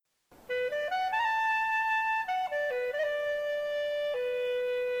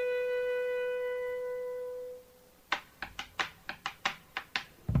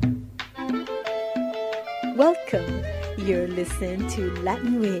Welcome. You're listening to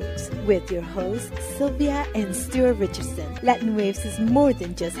Latin Waves with your hosts, Sylvia and Stuart Richardson. Latin Waves is more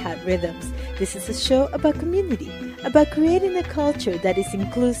than just hot rhythms. This is a show about community, about creating a culture that is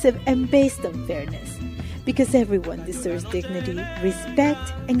inclusive and based on fairness. Because everyone deserves dignity,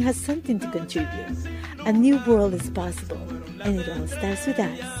 respect, and has something to contribute. A new world is possible, and it all starts with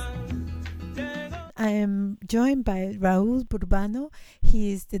us. I am joined by Raul Burbano.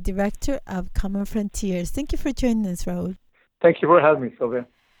 He is the director of Common Frontiers. Thank you for joining us, Raul. Thank you for having me, Sylvia.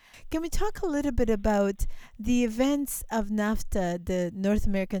 Can we talk a little bit about the events of NAFTA, the North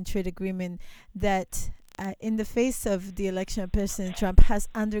American Trade Agreement, that in the face of the election of President Trump has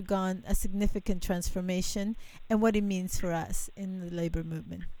undergone a significant transformation, and what it means for us in the labor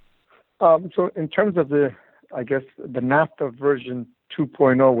movement? So in terms of the NAFTA version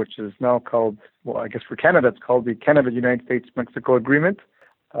 2.0, which is now called, for Canada, it's called the Canada-United States-Mexico Agreement.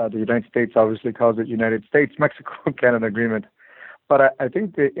 The United States obviously calls it United States-Mexico-Canada Agreement. But I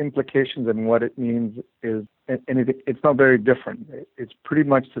think the implications and what it means is, it's not very different. It's pretty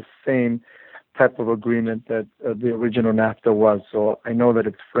much the same type of agreement that the original NAFTA was. So I know that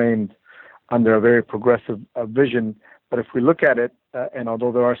it's framed under a very progressive vision. But if we look at it, and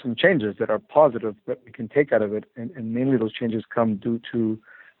although there are some changes that are positive that we can take out of it, and mainly those changes come due to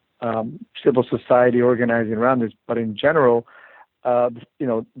civil society organizing around this, but in general,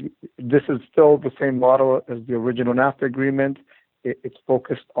 this is still the same model as the original NAFTA agreement. It's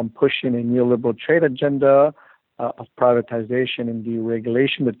focused on pushing a neoliberal trade agenda of privatization and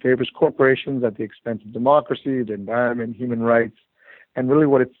deregulation that favors corporations at the expense of democracy, the environment, human rights. And really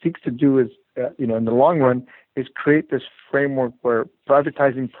what it seeks to do is, in the long run, is create this framework where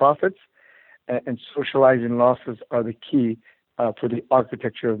privatizing profits and socializing losses are the key for the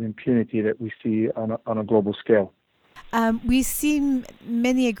architecture of impunity that we see on a global scale. We see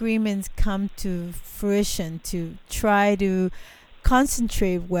many agreements come to fruition to try to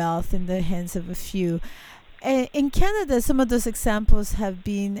concentrate wealth in the hands of a few. In Canada, some of those examples have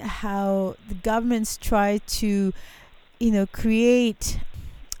been how the governments try to, create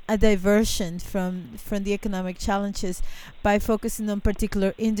a diversion from the economic challenges by focusing on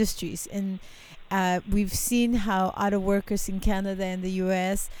particular industries. And we've seen how auto workers in Canada and the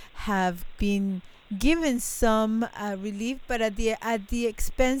U.S. have been given some relief, but at the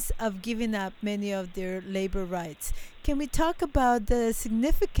expense of giving up many of their labor rights. Can we talk about the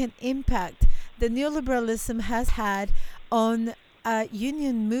significant impact that neoliberalism has had on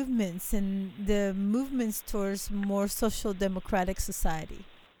union movements and the movements towards more social democratic society?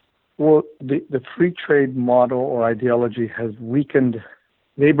 Well, the free trade model or ideology has weakened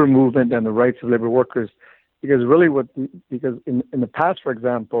labor movement and the rights of labor workers because in the past, for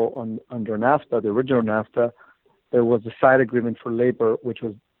example, under NAFTA, the original NAFTA, there was a side agreement for labor which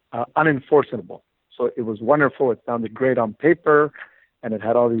was unenforceable. So it was wonderful. It sounded great on paper, and it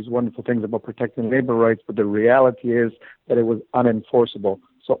had all these wonderful things about protecting labor rights, but the reality is that it was unenforceable.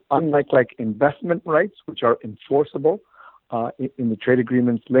 So unlike investment rights, which are enforceable, in the trade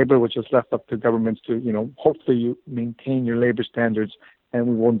agreements, labor was just left up to governments to, hopefully you maintain your labor standards and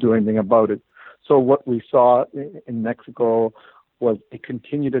we won't do anything about it. So what we saw in Mexico was a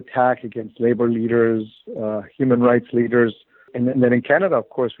continued attack against labor leaders, human rights leaders. And then in Canada, of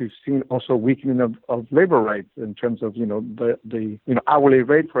course, we've seen also weakening of labor rights in terms of, the hourly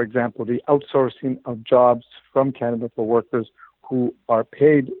rate, for example, the outsourcing of jobs from Canada for workers who are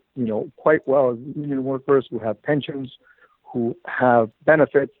paid, quite well as union workers, who have pensions, who have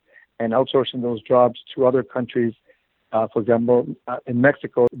benefits, and outsourcing those jobs to other countries. For example, in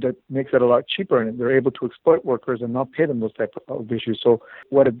Mexico, that makes it a lot cheaper, and they're able to exploit workers and not pay them those type of issues. So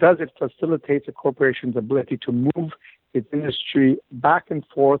what it does, it facilitates a corporation's ability to move its industry back and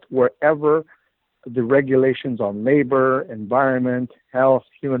forth wherever the regulations on labor, environment, health,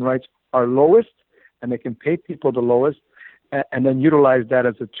 human rights are lowest, and they can pay people the lowest, and then utilize that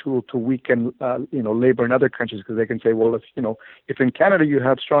as a tool to weaken, labor in other countries, because they can say, well, if in Canada you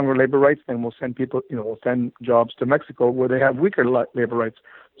have stronger labor rights, then we'll send people, we'll send jobs to Mexico where they have weaker labor rights.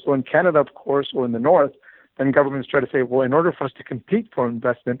 So in Canada, of course, or in the North, then governments try to say, well, in order for us to compete for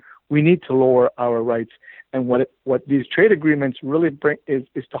investment, we need to lower our rights. And what these trade agreements really bring is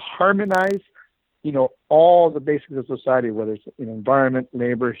to harmonize, all the basics of society, whether it's environment,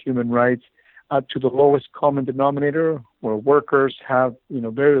 labor, human rights, to the lowest common denominator, where workers have,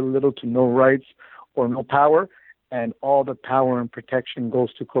 very little to no rights or no power, and all the power and protection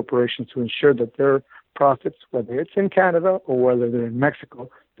goes to corporations to ensure that their profits, whether it's in Canada or whether they're in Mexico,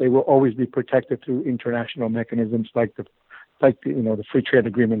 they will always be protected through international mechanisms like the free trade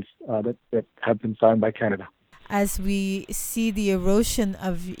agreements that have been signed by Canada. as we see the erosion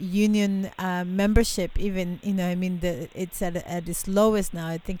of union membership, even, it's at its lowest now.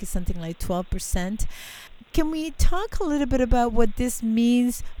 I think it's something like 12%. Can we talk a little bit about what this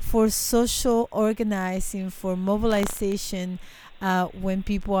means for social organizing, for mobilization, when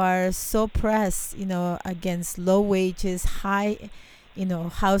people are so pressed, against low wages, high,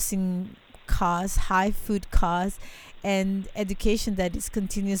 housing costs, high food costs, and education that is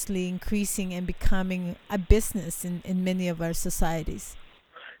continuously increasing and becoming a business in many of our societies?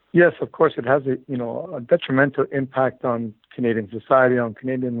 Yes, of course, it has a detrimental impact on Canadian society, on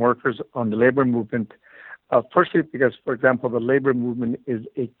Canadian workers, on the labor movement. Firstly, because, for example, the labor movement is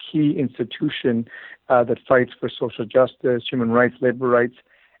a key institution that fights for social justice, human rights, labor rights,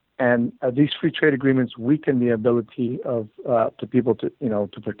 and these free trade agreements weaken the ability of to people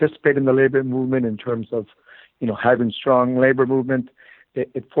to participate in the labor movement in terms of having strong labor movement.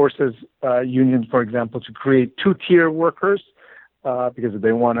 It forces unions, for example, to create two-tier workers because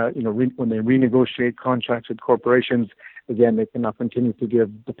they want to when they renegotiate contracts with corporations. Again, they cannot continue to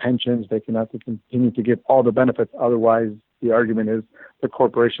give the pensions. They cannot continue to give all the benefits. Otherwise, the argument is the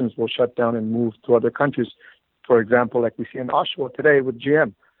corporations will shut down and move to other countries. For example, like we see in Oshawa today with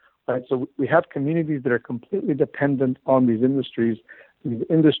GM. Right? So we have communities that are completely dependent on these industries. These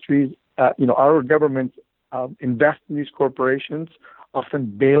industries, our government invest in these corporations, often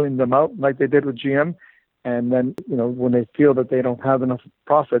bailing them out like they did with GM. And then, when they feel that they don't have enough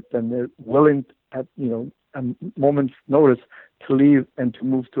profit, then they're willing at, a moment's notice to leave and to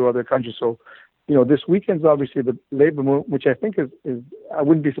move to other countries. So, this weekend's obviously the labor movement, which I think is I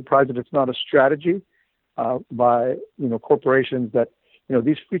wouldn't be surprised if it's not a strategy by, corporations that,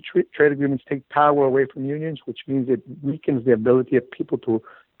 these free trade agreements take power away from unions, which means it weakens the ability of people to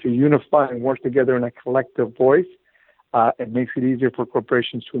unify and work together in a collective voice. It makes it easier for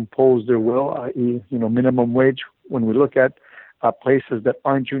corporations to impose their will, i.e., minimum wage. When we look at places that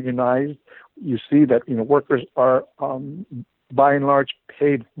aren't unionized, you see that workers are by and large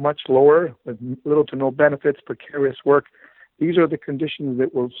paid much lower with little to no benefits, precarious work. These are the conditions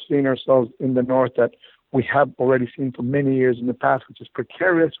that we're seeing ourselves in the North that we have already seen for many years in the past, which is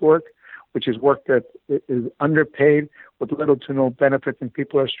precarious work, which is work that is underpaid with little to no benefits, and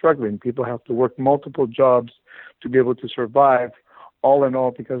people are struggling. People have to work multiple jobs to be able to survive, all in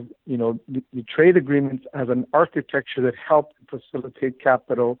all, because, the trade agreements as an architecture that help facilitate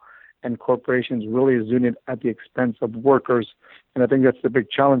capital and corporations really is doing it at the expense of workers. And I think that's the big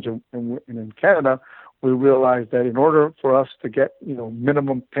challenge. And in Canada, we realize that in order for us to get,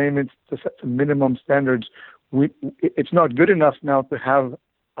 minimum payments, to set some minimum standards, it's not good enough now to have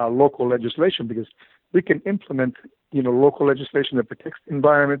local legislation, because we can implement, local legislation that protects the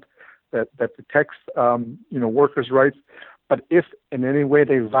environment, that protects, workers' rights. But if in any way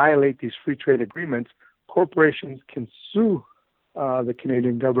they violate these free trade agreements, corporations can sue the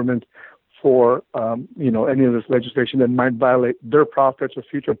Canadian government for, any of this legislation that might violate their profits or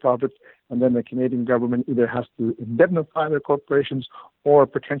future profits. And then the Canadian government either has to indemnify their corporations, or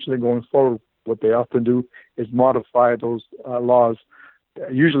potentially going forward, what they often do is modify those laws,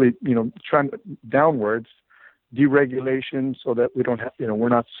 usually, trend downwards, deregulation, so that we don't have, we're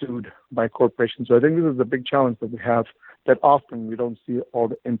not sued by corporations. So I think this is the big challenge that we have, that often we don't see all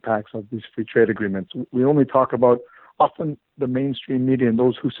the impacts of these free trade agreements. We only talk about, often the mainstream media and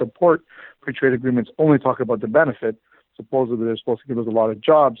those who support free trade agreements only talk about the benefit. Supposedly they're supposed to give us a lot of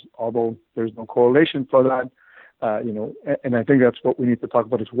jobs, although there's no correlation for that. And I think that's what we need to talk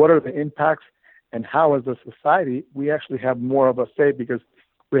about, is what are the impacts, and how as a society we actually have more of a say, because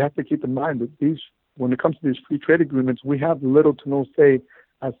we have to keep in mind that when it comes to these free trade agreements, we have little to no say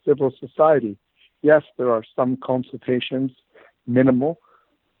as civil society. Yes, there are some consultations, minimal,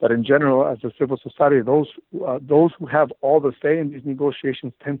 but in general, as a civil society, those who have all the say in these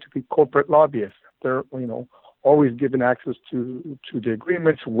negotiations tend to be corporate lobbyists. They're, always given access to the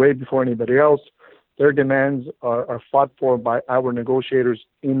agreements way before anybody else. Their demands are fought for by our negotiators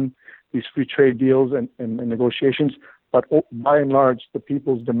in these free trade deals and negotiations. But by and large, the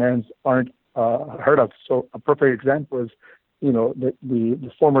people's demands aren't heard of. So a perfect example is,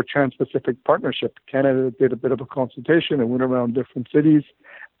 the former Trans-Pacific Partnership. Canada did a bit of a consultation and went around different cities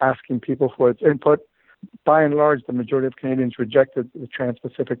asking people for its input. By and large, the majority of Canadians rejected the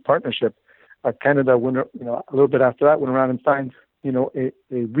Trans-Pacific Partnership. Canada went, a little bit after that, went around and signed, a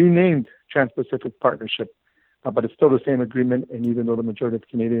renamed Trans-Pacific Partnership. But it's still the same agreement, and even though the majority of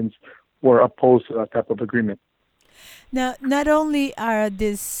Canadians were opposed to that type of agreement. Now, not only are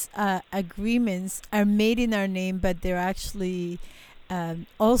these agreements are made in our name, but they're actually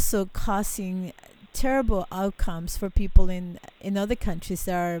also causing terrible outcomes for people in other countries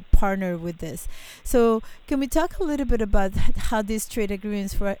that are partnered with this. So can we talk a little bit about how these trade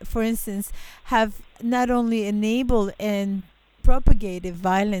agreements, for instance, have not only enabled and propagated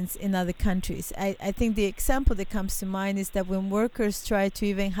violence in other countries? I think the example that comes to mind is that when workers try to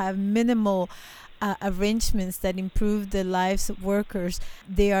even have minimal arrangements that improve the lives of workers,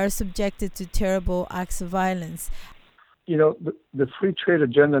 they are subjected to terrible acts of violence. The free trade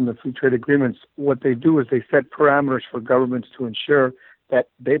agenda and the free trade agreements, what they do is they set parameters for governments to ensure that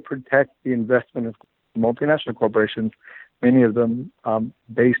they protect the investment of multinational corporations, many of them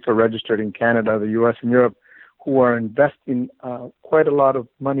based or registered in Canada, the U.S., and Europe, who are investing quite a lot of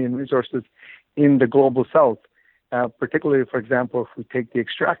money and resources in the global south. Particularly, for example, if we take the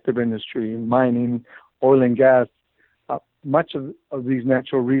extractive industry, mining, oil and gas, much of these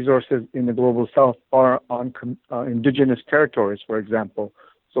natural resources in the global south are on indigenous territories, for example.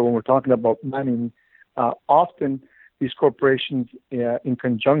 So when we're talking about mining, often these corporations, in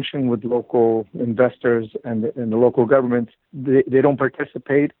conjunction with local investors and the local governments, they don't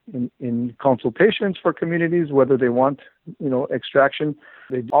participate in consultations for communities, whether they want, extraction.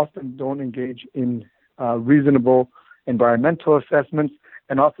 They often don't engage in reasonable environmental assessments,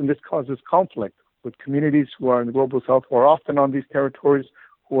 and often this causes conflict with communities who are in the global south, who are often on these territories,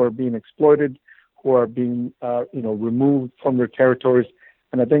 who are being exploited, who are being, removed from their territories.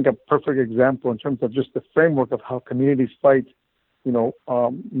 And I think a perfect example in terms of just the framework of how communities fight,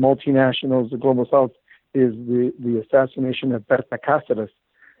 multinationals, the global south, is the assassination of Berta Cáceres.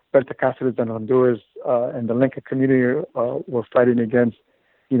 Berta Cáceres in Honduras and the Lenca community were fighting against,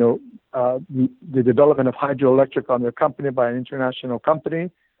 the development of hydroelectric on their company by an international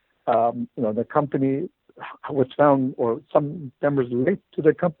company. The company was found, or some members linked to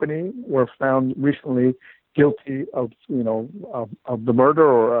the company were found recently guilty of the murder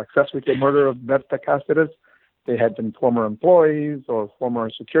or accessory to murder of Berta Cáceres. They had been former employees or former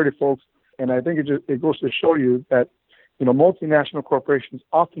security folks. And I think it goes to show you that, multinational corporations,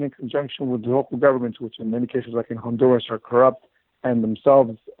 often in conjunction with local governments, which in many cases, like in Honduras, are corrupt and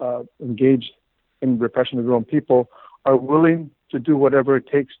themselves engaged in repression of their own people, are willing to do whatever it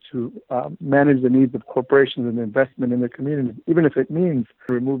takes to manage the needs of corporations and investment in their community, even if it means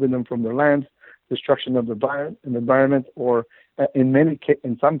removing them from their lands, destruction of the environment, or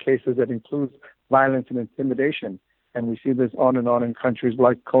in some cases that includes violence and intimidation. And we see this on and on in countries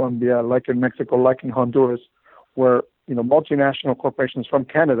like Colombia, like in Mexico, like in Honduras, where multinational corporations from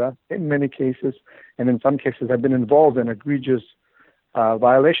Canada, in many cases, and in some cases, have been involved in egregious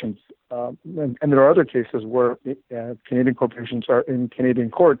violations. And there are other cases where Canadian corporations are in Canadian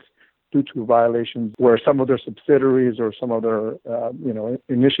courts due to violations where some of their subsidiaries or some of their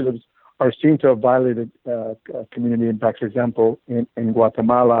initiatives are seen to have violated community impact. For example, in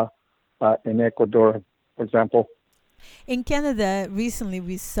Guatemala, in Ecuador, for example. In Canada, recently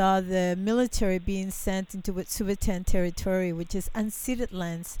we saw the military being sent into Wet'suwet'en territory, which is unceded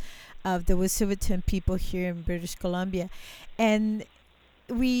lands of the Wet'suwet'en people here in British Columbia. And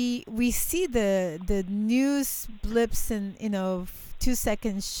we see the news blips and 2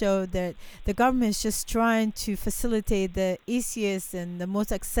 seconds show that the government is just trying to facilitate the easiest and the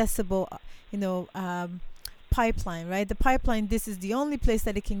most accessible pipeline, right? The pipeline, this is the only place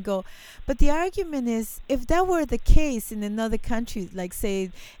that it can go. But the argument is, if that were the case in another country, like say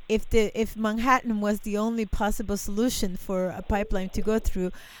if Manhattan was the only possible solution for a pipeline to go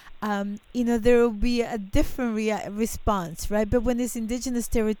through, there will be a different response, right? But when it's indigenous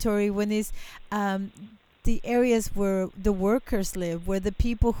territory, when it's the areas where the workers live, where the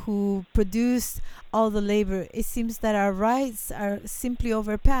people who produce all the labor, it seems that our rights are simply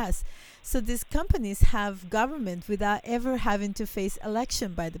overpassed. So these companies have government without ever having to face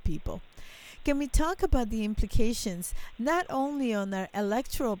election by the people. Can we talk about the implications, not only on our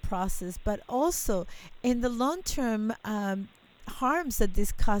electoral process, but also in the long-term harms that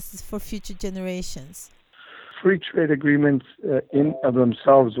this causes for future generations? Free trade agreements in of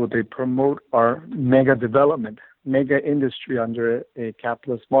themselves, what they promote are mega development, mega industry under a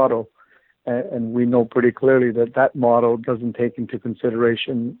capitalist model. And we know pretty clearly that model doesn't take into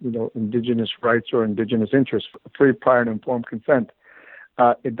consideration, indigenous rights or indigenous interests, free, prior, and informed consent.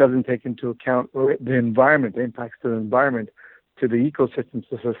 It doesn't take into account the environment, the impacts to the environment, to the ecosystems,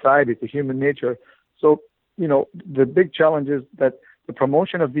 to society, to human nature. So, the big challenge is that the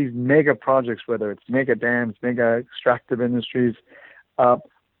promotion of these mega projects, whether it's mega dams, mega extractive industries,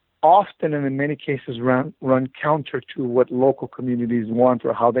 often and in many cases run counter to what local communities want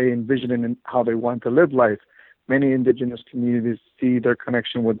or how they envision and how they want to live life. Many indigenous communities see their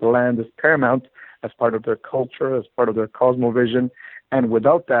connection with the land as paramount, as part of their culture, as part of their cosmovision, And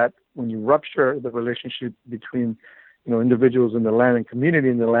without that, when you rupture the relationship between individuals in the land and community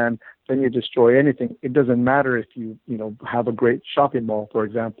in the land, then you destroy anything. It doesn't matter if you have a great shopping mall, for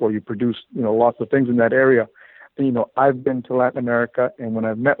example, or you produce lots of things in that area. I've been to Latin America, and when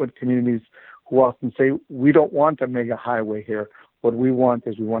I've met with communities who often say, we don't want a mega highway here. What we want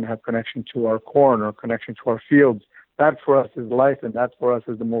is we want to have connection to our corn or connection to our fields. That for us is life, and that for us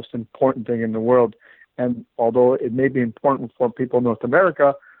is the most important thing in the world. And although it may be important for people in North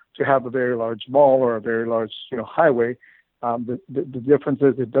America to have a very large mall or a very large highway, the difference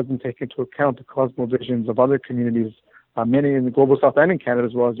is it doesn't take into account the cosmovisions of other communities, many in the global south and in Canada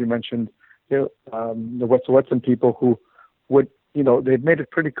as well, as you mentioned, the Wet'suwet'en people who would, they've made it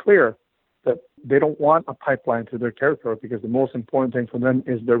pretty clear that they don't want a pipeline to their territory because the most important thing for them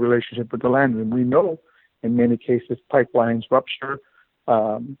is their relationship with the land. And we know in many cases pipelines rupture,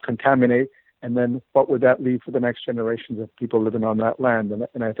 contaminate, and then what would that leave for the next generations of people living on that land?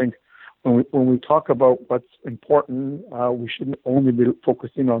 And I think when we talk about what's important, we shouldn't only be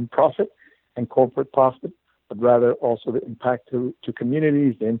focusing on profit and corporate profit, but rather also the impact to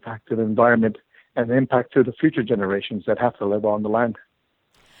communities, the impact to the environment, and the impact to the future generations that have to live on the land.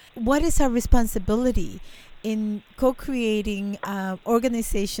 What is our responsibility in co-creating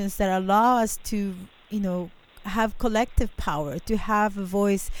organizations that allow us to, have collective power, to have a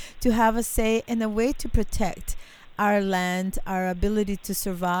voice, to have a say, and a way to protect our land, our ability to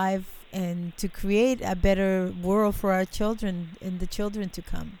survive, and to create a better world for our children and the children to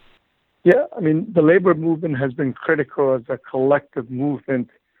come? Yeah, the labor movement has been critical as a collective movement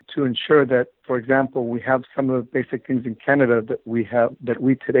to ensure that, for example, we have some of the basic things in Canada that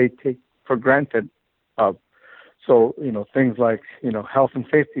we today take for granted of. So, things like, health and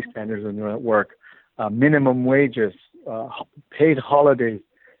safety standards when you're at work, minimum wages, paid holidays,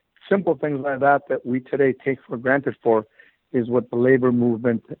 simple things like that we today take for granted is what the labor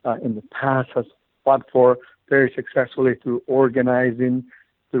movement in the past has fought for very successfully through organizing,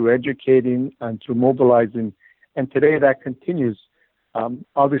 through educating, and through mobilizing. And today that continues.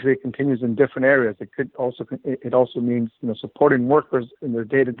 Obviously, it continues in different areas. It also means supporting workers in their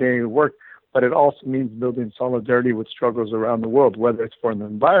day-to-day work, but it also means building solidarity with struggles around the world, whether it's for the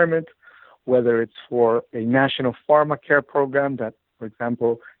environment, whether it's for a national pharmacare program that, for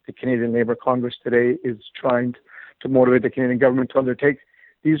example, the Canadian Labour Congress today is trying to motivate the Canadian government to undertake.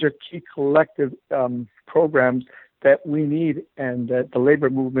 These are key collective programs that we need, and that the labor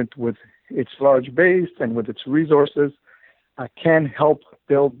movement, with its large base and with its resources, can help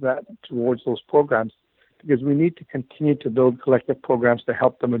build that towards those programs, because we need to continue to build collective programs to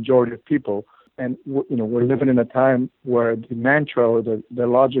help the majority of people. And we're living in a time where the mantra or the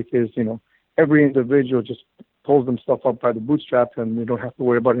logic is, every individual just pulls themselves up by the bootstraps and we don't have to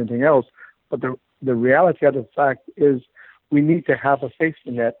worry about anything else. But the reality of the fact is we need to have a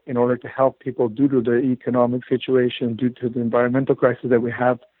safety net in order to help people due to the economic situation, due to the environmental crisis that we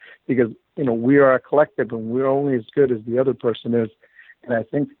have, because, we are a collective and we're only as good as the other person is. And I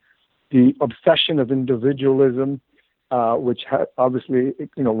think the obsession of individualism, which obviously,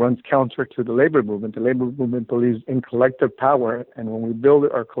 runs counter to the labor movement. The labor movement believes in collective power. And when we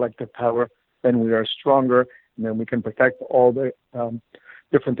build our collective power, then we are stronger, and then we can protect all the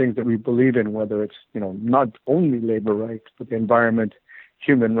different things that we believe in, whether it's, not only labor rights, but the environment,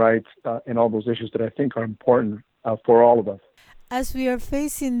 human rights, and all those issues that I think are important for all of us. As we are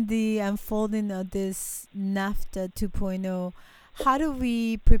facing the unfolding of this NAFTA 2.0, how do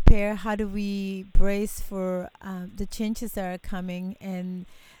we prepare, how do we brace for the changes that are coming and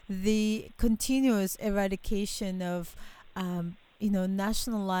the continuous eradication of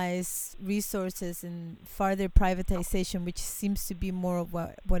nationalized resources and further privatization, which seems to be more of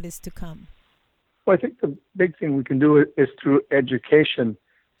what is to come? Well, I think the big thing we can do is through education.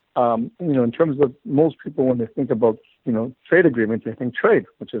 In terms of most people, when they think about, trade agreements, they think trade,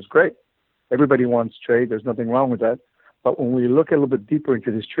 which is great. Everybody wants trade. There's nothing wrong with that. But when we look a little bit deeper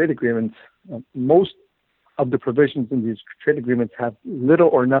into these trade agreements, most of the provisions in these trade agreements have little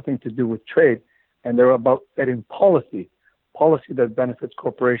or nothing to do with trade, and they're about setting policy that benefits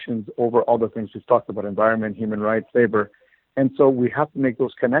corporations over all the things we've talked about: environment, human rights, labor. And so we have to make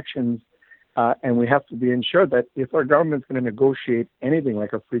those connections, and we have to be ensured that if our government's going to negotiate anything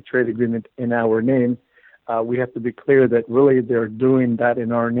like a free trade agreement in our name, we have to be clear that really they're doing that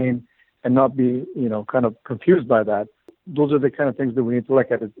in our name and not be, kind of confused by that. Those are the kind of things that we need to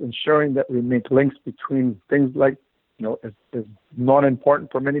look at, is ensuring that we make links between things like, as not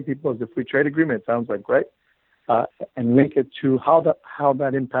important for many people as the free trade agreement. It sounds like, right? And link it to how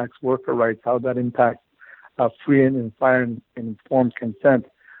that impacts worker rights, how that impacts free and fair and informed consent,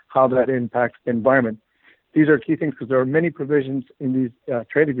 how that impacts the environment. these are key things because there are many provisions in these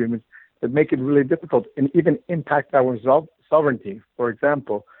trade agreements that make it really difficult and even impact our sovereignty. For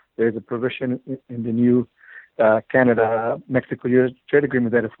example, there's a provision in the new Canada-Mexico-US trade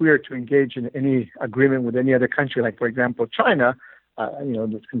agreement that if we are to engage in any agreement with any other country, like for example China,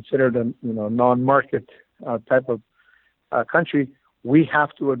 that's considered a non-market type of country, we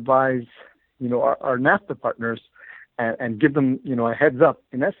have to advise our NAFTA partners and give them a heads up.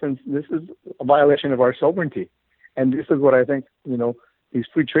 In essence, this is a violation of our sovereignty, and this is what I think these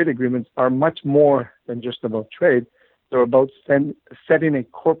free trade agreements are much more than just about trade. They're about setting a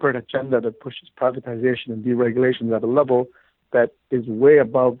corporate agenda that pushes privatization and deregulation at a level that is way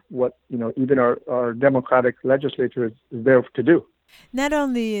above what even our democratic legislature is there to do. Not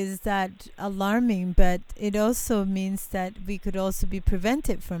only is that alarming, but it also means that we could also be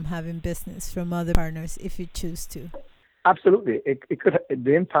prevented from having business from other partners if you choose to. Absolutely, it could.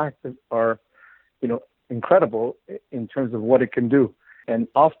 The impacts are incredible in terms of what it can do, and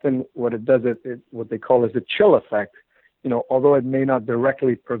often what it does it what they call is a chill effect. Although it may not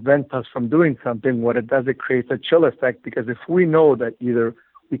directly prevent us from doing something, what it does, it creates a chill effect, because if we know that either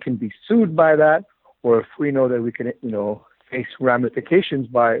we can be sued by that, or if we know that we can, face ramifications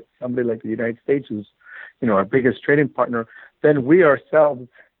by somebody like the United States, who's, our biggest trading partner, then we ourselves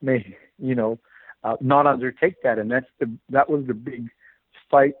may, not undertake that. And that was the big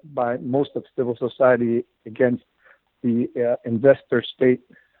fight by most of civil society against the investor state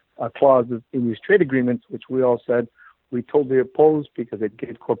clauses in these trade agreements, which we all said we totally opposed, because it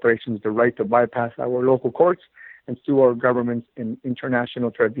gave corporations the right to bypass our local courts and sue our governments in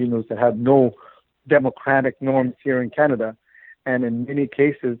international tribunals that have no democratic norms here in Canada. And in many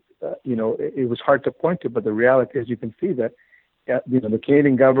cases, it was hard to point to, but the reality is you can see that, the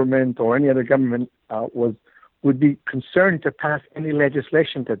Canadian government or any other government would be concerned to pass any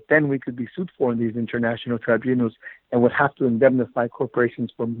legislation that then we could be sued for in these international tribunals, and would have to indemnify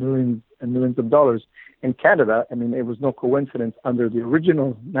corporations for millions and millions of dollars. In Canada, it was no coincidence, under the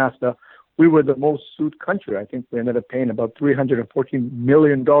original NAFTA, we were the most sued country. I think we ended up paying about $314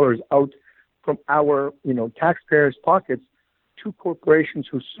 million out from our, taxpayers' pockets to corporations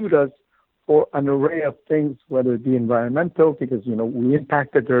who sued us for an array of things, whether it be environmental, because, we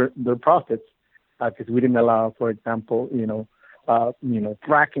impacted their profits, because we didn't allow, for example,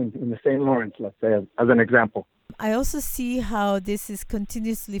 fracking in the St. Lawrence, let's say, as an example. I also see how this is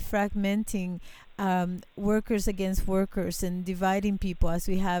continuously fragmenting workers against workers and dividing people, as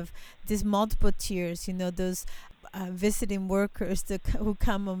we have these multiple tiers, those visiting workers who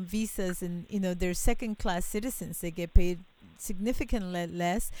come on visas, and they're second-class citizens. They get paid significantly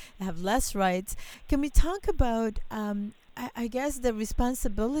less, have less rights. Can we talk about, I guess, the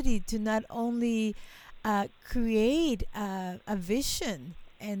responsibility to not only create a vision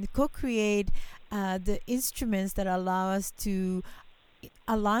and co-create the instruments that allow us to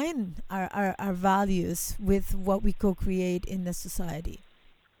align our values with what we co-create in the society?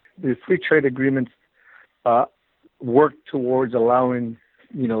 The free trade agreements work towards allowing,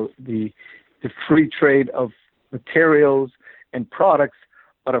 the free trade of materials and products,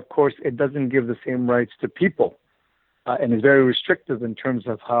 but of course it doesn't give the same rights to people, and is very restrictive in terms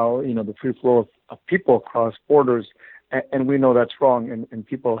of how, the free flow of people across borders. And we know that's wrong, and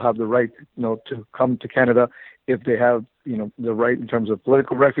people have the right, to come to Canada if they have, the right in terms of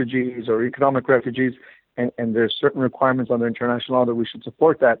political refugees or economic refugees, and there's certain requirements under international law that we should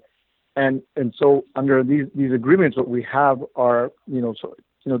support that. And so under these agreements, what we have are,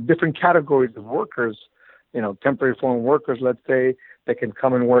 different categories of workers, temporary foreign workers, let's say, that can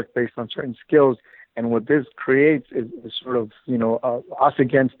come and work based on certain skills. And what this creates is sort of, us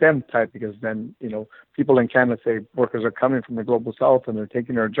against them type, because then, people in Canada say workers are coming from the global south and they're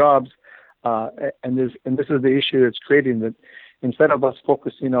taking our jobs. And this is the issue that's creating, that instead of us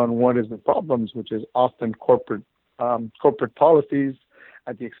focusing on what is the problems, which is often corporate policies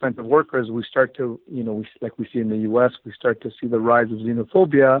at the expense of workers, we start to, like we see in the U.S., we start to see the rise of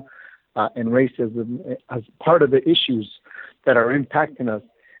xenophobia and racism as part of the issues that are impacting us.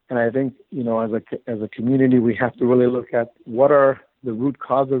 And I think, as a community, we have to really look at what are the root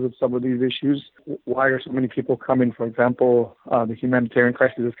causes of some of these issues. Why are so many people coming? For example, the humanitarian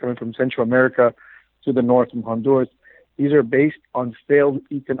crisis is coming from Central America to the north from Honduras. These are based on failed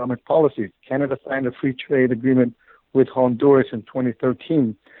economic policies. Canada signed a free trade agreement with Honduras in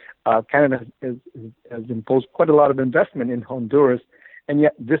 2013. Canada has imposed quite a lot of investment in Honduras, and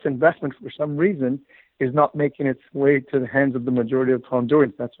yet this investment, for some reason, is not making its way to the hands of the majority of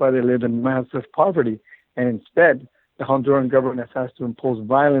Hondurans. That's why they live in massive poverty. And instead, the Honduran government has to impose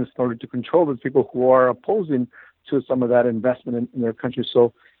violence in order to control the people who are opposing to some of that investment in their country.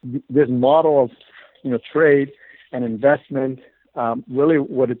 So this model of trade and investment, really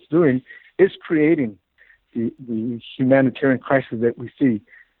what it's doing is creating the humanitarian crisis that we see.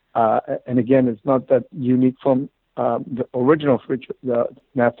 And again, it's not that unique from the original the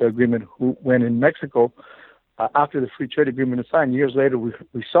NAFTA agreement, when in Mexico, after the free trade agreement was signed, years later,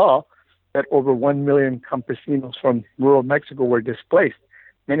 we saw that over 1 million campesinos from rural Mexico were displaced.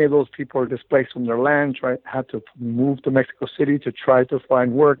 Many of those people were displaced from their lands, had to move to Mexico City to try to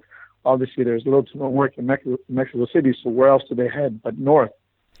find work. Obviously, there's little to no work in Mexico City, so where else do they head but north?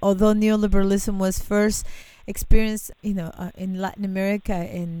 Although neoliberalism was first experienced, in Latin America,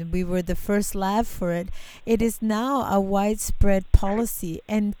 and we were the first lab for it, it is now a widespread policy,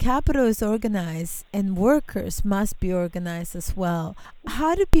 and capital is organized, and workers must be organized as well.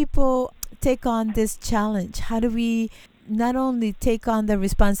 How do people take on this challenge? How do we not only take on the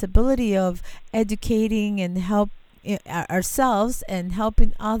responsibility of educating and help ourselves and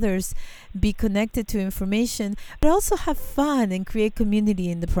helping others be connected to information, but also have fun and create community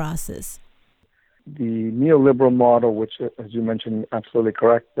in the process? The neoliberal model, which, as you mentioned, absolutely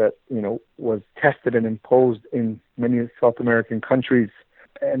correct, that was tested and imposed in many South American countries,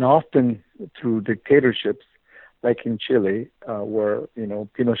 and often through dictatorships, like in Chile, where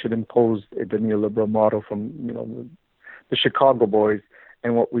Pinochet imposed the neoliberal model from the Chicago Boys.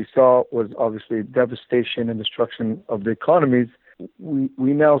 And what we saw was obviously devastation and destruction of the economies. We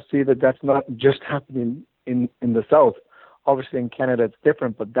now see that that's not just happening in the South. Obviously in Canada it's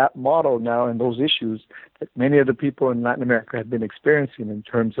different, but that model now and those issues that many of the people in Latin America have been experiencing in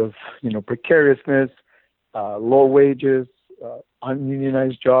terms of precariousness, low wages,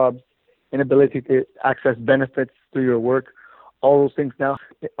 ununionized jobs, inability to access benefits through your work, all those things now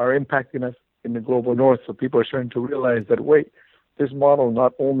are impacting us in the global North. So people are starting to realize that, this model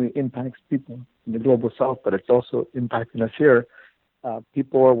not only impacts people in the global South, but it's also impacting us here.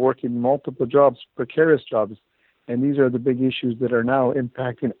 People are working multiple jobs, precarious jobs, and these are the big issues that are now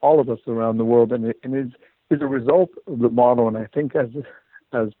impacting all of us around the world. And it is a result of the model. And I think as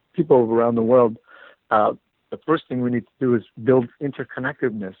people around the world, the first thing we need to do is build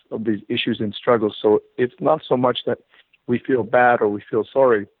interconnectedness of these issues and struggles. So it's not so much that we feel bad or we feel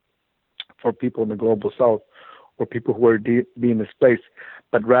sorry for people in the global South or people who are being displaced,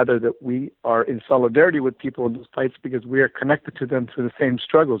 but rather that we are in solidarity with people in those fights because we are connected to them through the same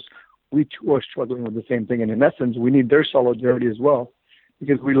struggles. We too are struggling with the same thing. And in essence, we need their solidarity as well,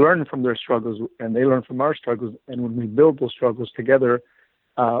 because we learn from their struggles and they learn from our struggles. And when we build those struggles together,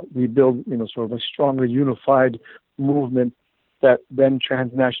 we build, sort of a stronger, unified movement that then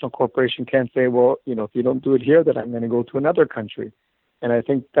transnational corporation can say, well, if you don't do it here, then I'm going to go to another country. And I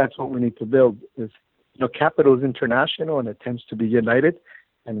think that's what we need to build is, capital is international and it tends to be united,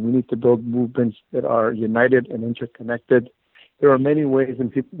 and we need to build movements that are united and interconnected. There are many ways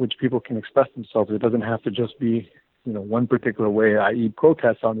in which people can express themselves. It doesn't have to just be, one particular way, i.e.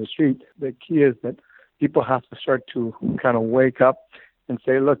 protests on the street. The key is that people have to start to kind of wake up and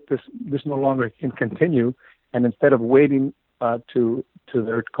say, look, this no longer can continue. And instead of waiting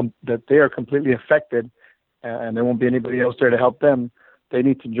that they are completely affected and there won't be anybody else there to help them, they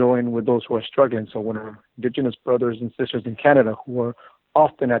need to join with those who are struggling. So when our Indigenous brothers and sisters in Canada, who are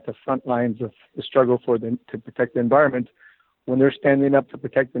often at the front lines of the struggle to protect the environment, when they're standing up to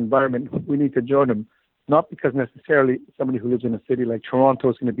protect the environment, we need to join them. Not because necessarily somebody who lives in a city like Toronto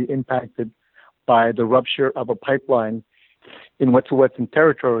is going to be impacted by the rupture of a pipeline in Wet'suwet'en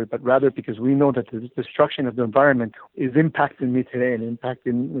territory, but rather because we know that the destruction of the environment is impacting me today and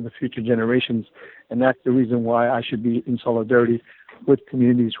impacting the future generations. And that's the reason why I should be in solidarity with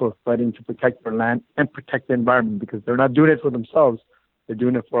communities who are fighting to protect their land and protect the environment, because they're not doing it for themselves. They're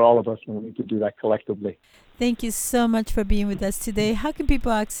doing it for all of us, and we need to do that collectively. Thank you so much for being with us today. How can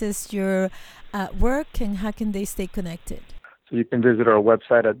people access your work, and how can they stay connected? So you can visit our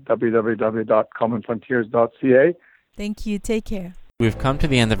website at www.commonfrontiers.ca. Thank you. Take care. We've come to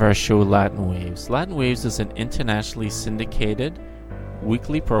the end of our show, Latin Waves. Latin Waves is an internationally syndicated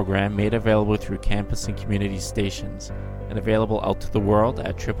weekly program made available through campus and community stations and available out to the world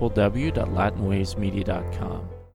at www.latinwavesmedia.com.